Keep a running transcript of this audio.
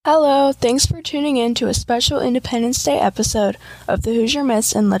Hello, thanks for tuning in to a special Independence Day episode of the Hoosier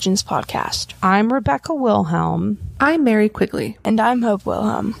Myths and Legends podcast. I'm Rebecca Wilhelm. I'm Mary Quigley. And I'm Hope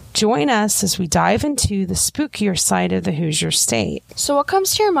Wilhelm. Join us as we dive into the spookier side of the Hoosier State. So what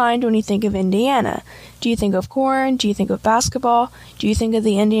comes to your mind when you think of Indiana? Do you think of corn? Do you think of basketball? Do you think of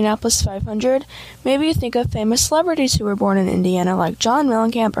the Indianapolis 500? Maybe you think of famous celebrities who were born in Indiana like John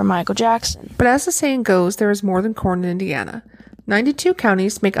Mellencamp or Michael Jackson. But as the saying goes, there is more than corn in Indiana. 92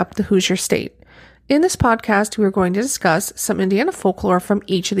 counties make up the Hoosier State. In this podcast, we are going to discuss some Indiana folklore from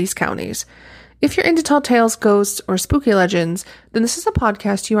each of these counties. If you're into tall tales, ghosts, or spooky legends, then this is a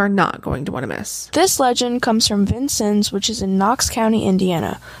podcast you are not going to want to miss. This legend comes from Vincennes, which is in Knox County,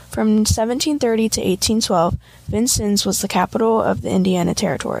 Indiana. From 1730 to 1812, Vincennes was the capital of the Indiana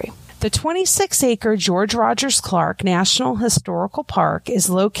Territory. The 26-acre George Rogers Clark National Historical Park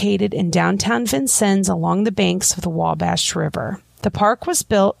is located in downtown Vincennes along the banks of the Wabash River. The park was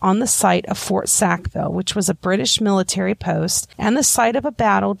built on the site of Fort Sackville, which was a British military post and the site of a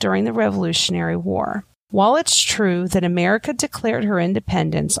battle during the Revolutionary War. While it's true that America declared her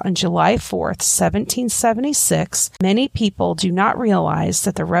independence on July 4th, 1776, many people do not realize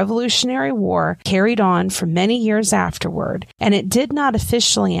that the Revolutionary War carried on for many years afterward, and it did not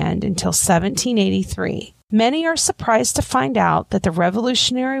officially end until 1783. Many are surprised to find out that the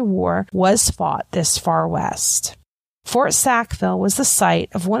Revolutionary War was fought this far west. Fort Sackville was the site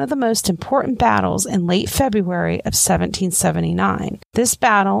of one of the most important battles in late February of 1779. This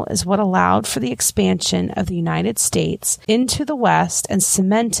battle is what allowed for the expansion of the United States into the West and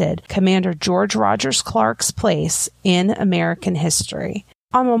cemented Commander George Rogers Clark's place in American history.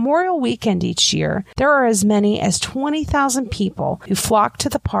 On Memorial Weekend each year, there are as many as 20,000 people who flock to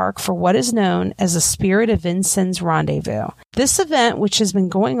the park for what is known as the Spirit of Vincennes Rendezvous. This event, which has been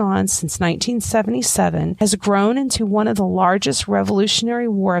going on since 1977, has grown into one of the largest Revolutionary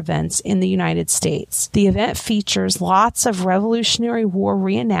War events in the United States. The event features lots of Revolutionary War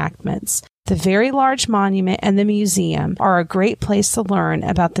reenactments. The very large monument and the museum are a great place to learn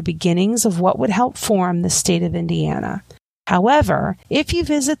about the beginnings of what would help form the state of Indiana. However, if you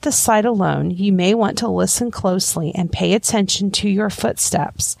visit the site alone, you may want to listen closely and pay attention to your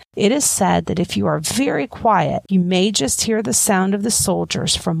footsteps. It is said that if you are very quiet, you may just hear the sound of the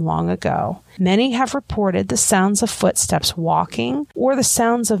soldiers from long ago. Many have reported the sounds of footsteps walking or the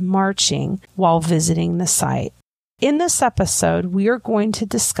sounds of marching while visiting the site. In this episode, we are going to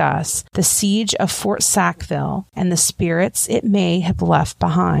discuss the siege of Fort Sackville and the spirits it may have left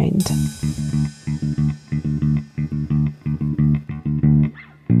behind.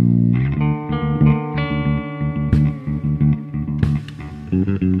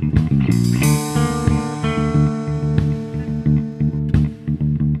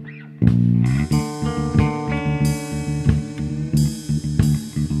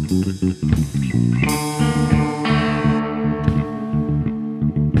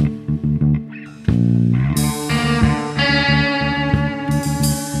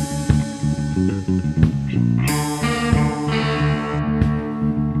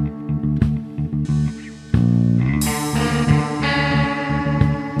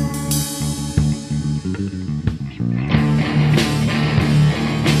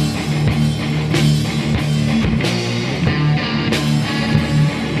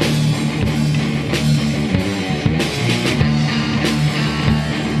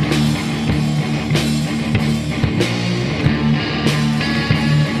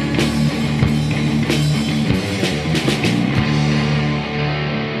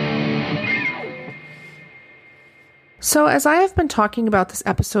 So as I have been talking about this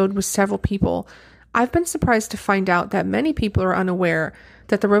episode with several people, I've been surprised to find out that many people are unaware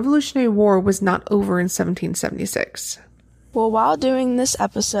that the Revolutionary War was not over in 1776. Well, while doing this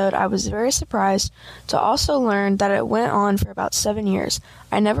episode, I was very surprised to also learn that it went on for about 7 years.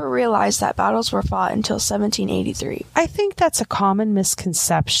 I never realized that battles were fought until 1783. I think that's a common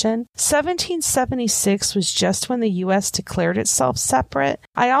misconception. 1776 was just when the U.S. declared itself separate.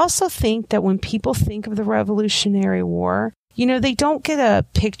 I also think that when people think of the Revolutionary War, they don't get a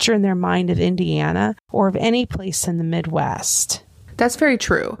picture in their mind of Indiana or of any place in the Midwest. That's very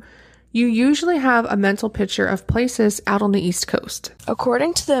true. You usually have a mental picture of places out on the East Coast.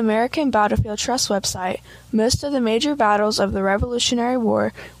 According to the American Battlefield Trust website, most of the major battles of the Revolutionary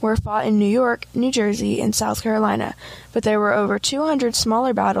War were fought in New York, New Jersey, and South Carolina, but there were over 200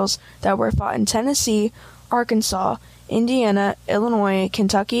 smaller battles that were fought in Tennessee, Arkansas, Indiana, Illinois,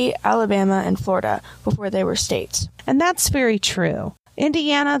 Kentucky, Alabama, and Florida before they were states. And that's very true.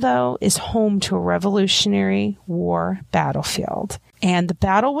 Indiana, though, is home to a Revolutionary War battlefield. And the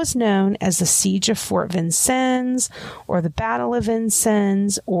battle was known as the Siege of Fort Vincennes, or the Battle of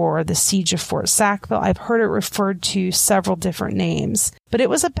Vincennes, or the Siege of Fort Sackville. I've heard it referred to several different names. But it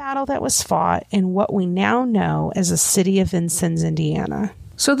was a battle that was fought in what we now know as the city of Vincennes, Indiana.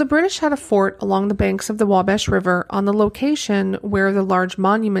 So the British had a fort along the banks of the Wabash River on the location where the large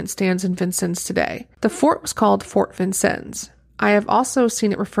monument stands in Vincennes today. The fort was called Fort Vincennes. I have also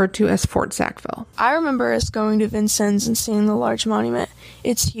seen it referred to as Fort Sackville. I remember us going to Vincennes and seeing the large monument.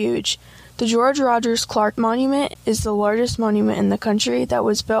 It's huge. The George Rogers Clark Monument is the largest monument in the country that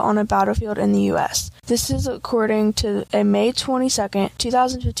was built on a battlefield in the U.S. This is according to a May 22,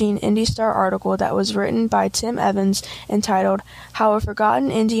 2015 Indy Star article that was written by Tim Evans entitled, How a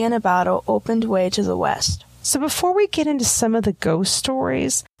Forgotten Indiana Battle Opened Way to the West. So before we get into some of the ghost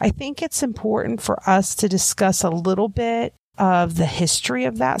stories, I think it's important for us to discuss a little bit of the history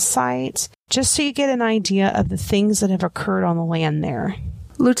of that site, just so you get an idea of the things that have occurred on the land there.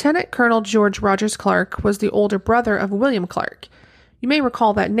 Lieutenant Colonel George Rogers Clark was the older brother of William Clark. You may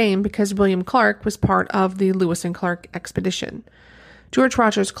recall that name because William Clark was part of the Lewis and Clark expedition. George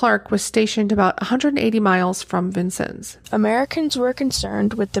Rogers Clark was stationed about 180 miles from Vincennes. Americans were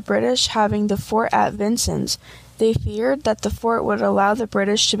concerned with the British having the fort at Vincennes. They feared that the fort would allow the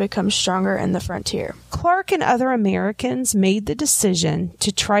British to become stronger in the frontier. Clark and other Americans made the decision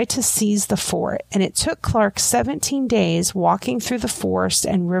to try to seize the fort, and it took Clark 17 days walking through the forest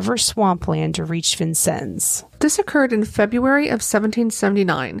and river swampland to reach Vincennes. This occurred in February of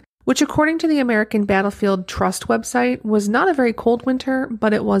 1779, which according to the American Battlefield Trust website was not a very cold winter,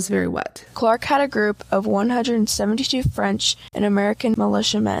 but it was very wet. Clark had a group of 172 French and American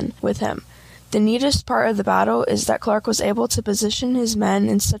militiamen with him. The neatest part of the battle is that Clark was able to position his men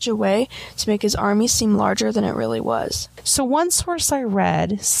in such a way to make his army seem larger than it really was. So one source I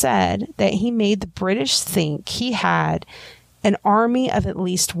read said that he made the British think he had an army of at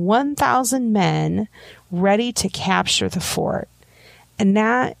least 1,000 men ready to capture the fort. And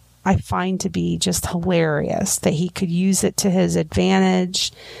that I find to be just hilarious, that he could use it to his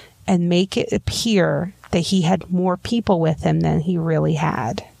advantage and make it appear that he had more people with him than he really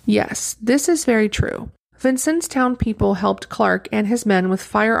had. Yes, this is very true. Vincennes town people helped Clark and his men with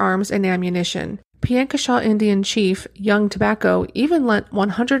firearms and ammunition. Piankashaw Indian chief Young Tobacco even lent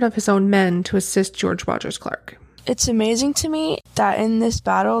 100 of his own men to assist George Rogers Clark. It's amazing to me that in this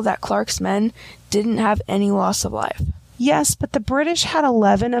battle that Clark's men didn't have any loss of life. Yes, but the British had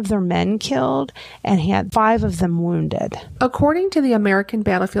 11 of their men killed and had 5 of them wounded. According to the American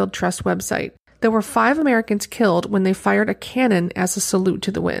Battlefield Trust website, there were 5 Americans killed when they fired a cannon as a salute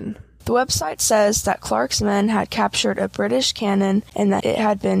to the win. The website says that Clark's men had captured a British cannon and that it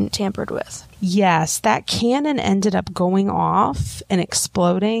had been tampered with. Yes, that cannon ended up going off and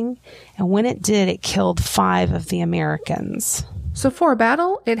exploding, and when it did, it killed 5 of the Americans. So for a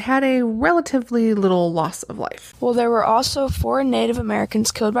battle, it had a relatively little loss of life. Well, there were also 4 Native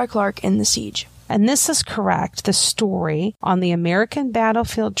Americans killed by Clark in the siege. And this is correct. The story on the American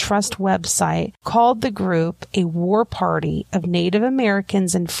Battlefield Trust website called the group a war party of Native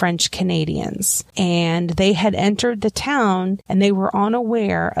Americans and French Canadians. And they had entered the town and they were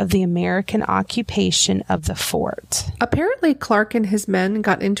unaware of the American occupation of the fort. Apparently, Clark and his men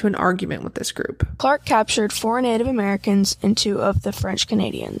got into an argument with this group. Clark captured 4 Native Americans and 2 of the French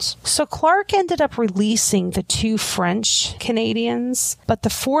Canadians. So Clark ended up releasing the 2 French Canadians, but the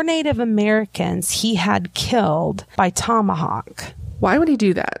 4 Native Americans he had killed by tomahawk. Why would he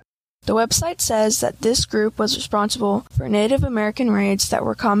do that? The website says that this group was responsible for Native American raids that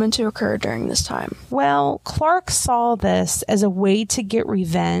were common to occur during this time. Well, Clark saw this as a way to get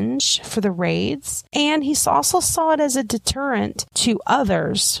revenge for the raids, and he also saw it as a deterrent to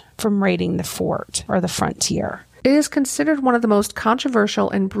others from raiding the fort or the frontier. It is considered one of the most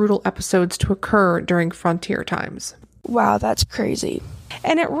controversial and brutal episodes to occur during frontier times. Wow, that's crazy.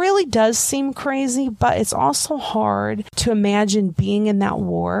 And it really does seem crazy, but it's also hard to imagine being in that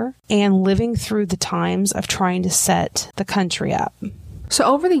war and living through the times of trying to set the country up. So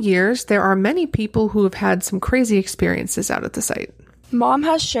over the years, there are many people who have had some crazy experiences out at the site. Mom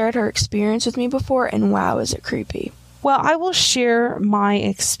has shared her experience with me before, and wow, is it creepy. Well, I will share my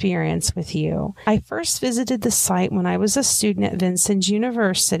experience with you. I first visited the site when I was a student at Vincennes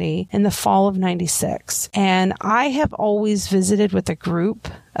University in the fall of '96. And I have always visited with a group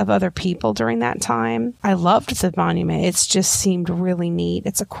of other people during that time. I loved the monument. It's just seemed really neat.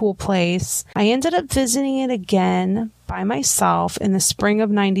 It's a cool place. I ended up visiting it again, by myself in the spring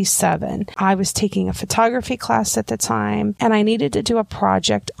of 97. I was taking a photography class at the time, and I needed to do a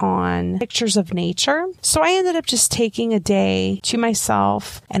project on pictures of nature. So I ended up just taking a day to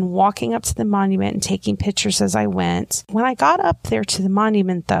myself and walking up to the monument and taking pictures as I went. When I got up there to the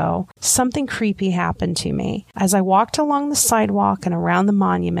monument, though, something creepy happened to me. As I walked along the sidewalk and around the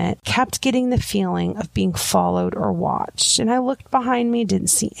monument, kept getting the feeling of being followed or watched. And I looked behind me, didn't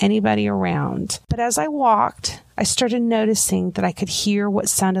see anybody around. But as I walked, I started noticing that I could hear what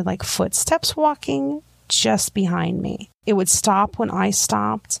sounded like footsteps walking just behind me. It would stop when I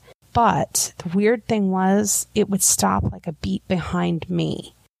stopped, but the weird thing was it would stop like a beat behind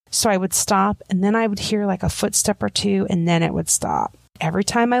me. So I would stop, and then I would hear like a footstep or two, and then it would stop. Every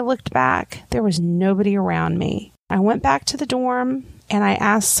time I looked back, there was nobody around me. I went back to the dorm, and I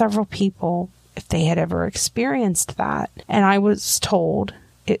asked several people if they had ever experienced that, and I was told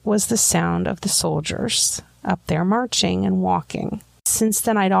it was the sound of the soldiers up there marching and walking. Since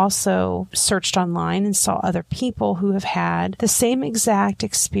then, I'd also searched online and saw other people who have had the same exact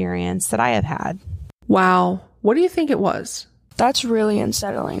experience that I have had. Wow. What do you think it was? That's really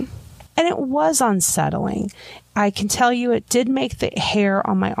unsettling. And it was unsettling. I can tell you it did make the hair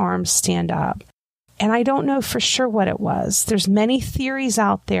on my arms stand up. And I don't know for sure what it was. There's many theories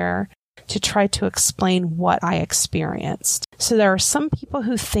out there to try to explain what I experienced. So there are some people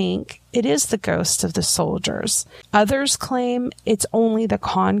who think it is the ghost of the soldiers. Others claim it's only the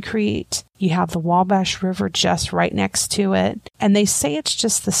concrete. You have the Wabash River just right next to it. And they say it's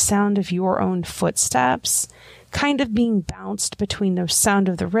just the sound of your own footsteps, kind of being bounced between the sound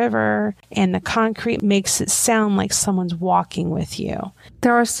of the river and the concrete makes it sound like someone's walking with you.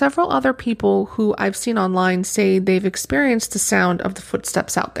 There are several other people who I've seen online say they've experienced the sound of the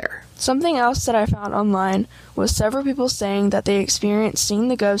footsteps out there. Something else that I found online was several people saying that they experienced seeing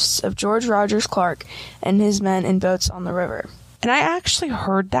the ghosts of George Rogers Clark and his men in boats on the river. And I actually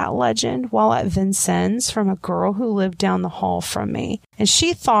heard that legend while at Vincennes from a girl who lived down the hall from me. And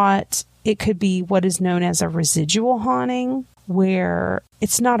she thought it could be what is known as a residual haunting, where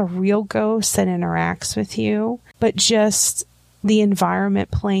it's not a real ghost that interacts with you, but just the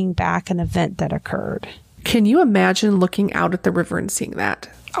environment playing back an event that occurred. Can you imagine looking out at the river and seeing that?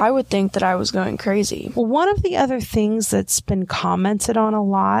 I would think that I was going crazy. Well, one of the other things that's been commented on a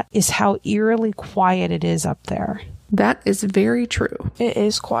lot is how eerily quiet it is up there. That is very true. It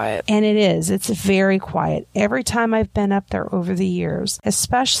is quiet. And it is. It's very quiet. Every time I've been up there over the years,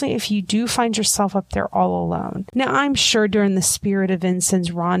 especially if you do find yourself up there all alone. Now, I'm sure during the Spirit of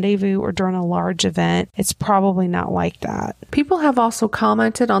Vincennes Rendezvous or during a large event, it's probably not like that. People have also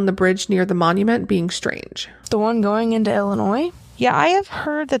commented on the bridge near the monument being strange. The one going into Illinois? Yeah, I have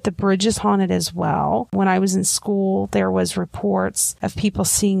heard that the bridge is haunted as well. When I was in school, there was reports of people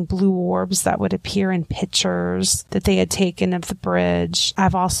seeing blue orbs that would appear in pictures that they had taken of the bridge.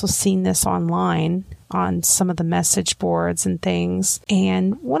 I've also seen this online on some of the message boards and things.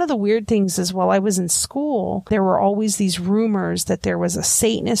 And one of the weird things is while I was in school, there were always these rumors that there was a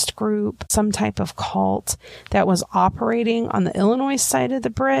Satanist group, some type of cult that was operating on the Illinois side of the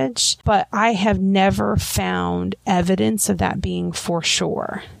bridge, but I have never found evidence of that being for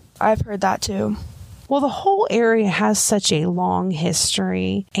sure. I've heard that too. Well, the whole area has such a long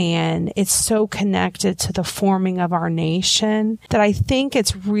history and it's so connected to the forming of our nation that I think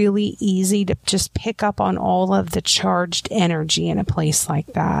it's really easy to just pick up on all of the charged energy in a place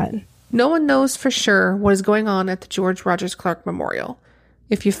like that. No one knows for sure what is going on at the George Rogers Clark Memorial.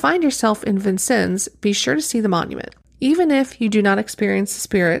 If you find yourself in Vincennes, be sure to see the monument. Even if you do not experience the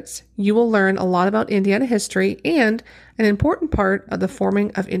spirits, you will learn a lot about Indiana history and an important part of the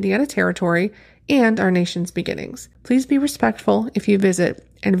forming of Indiana Territory and our nation's beginnings. Please be respectful if you visit,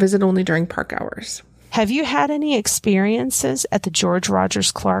 and visit only during park hours. Have you had any experiences at the George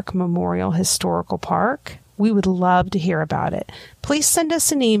Rogers Clark Memorial Historical Park? We would love to hear about it. Please send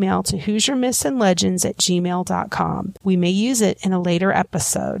us an email to HoosierMythsAndLegends@gmail.com. We may use it in a later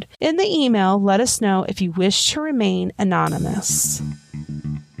episode. In the email, let us know if you wish to remain anonymous.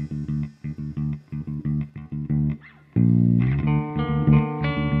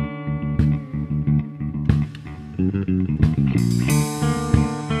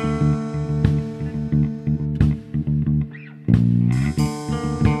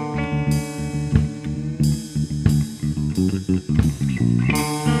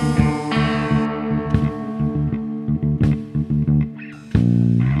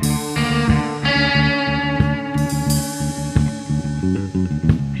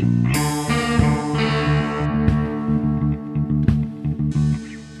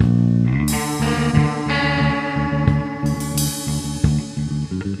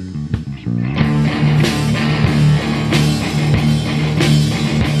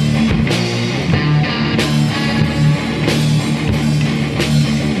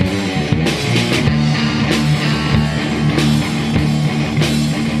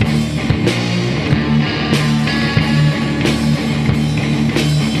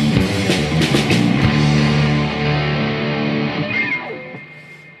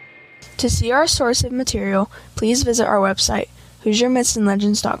 To see our source of material, please visit our website,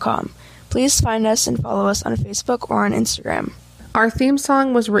 HoosierMythsAndLegends.com. Please find us and follow us on Facebook or on Instagram. Our theme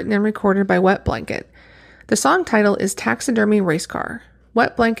song was written and recorded by Wet Blanket. The song title is Taxidermy Race Car.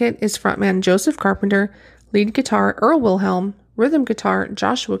 Wet Blanket is frontman Joseph Carpenter, lead guitar Earl Wilhelm, rhythm guitar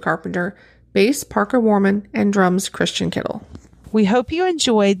Joshua Carpenter, bass Parker Warman, and drums Christian Kittle. We hope you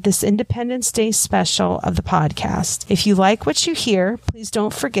enjoyed this Independence Day special of the podcast. If you like what you hear, please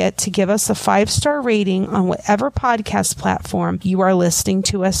don't forget to give us a 5-star rating on whatever podcast platform you are listening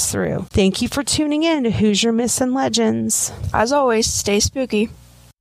to us through. Thank you for tuning in to Hoosier Myths and Legends. As always, stay spooky.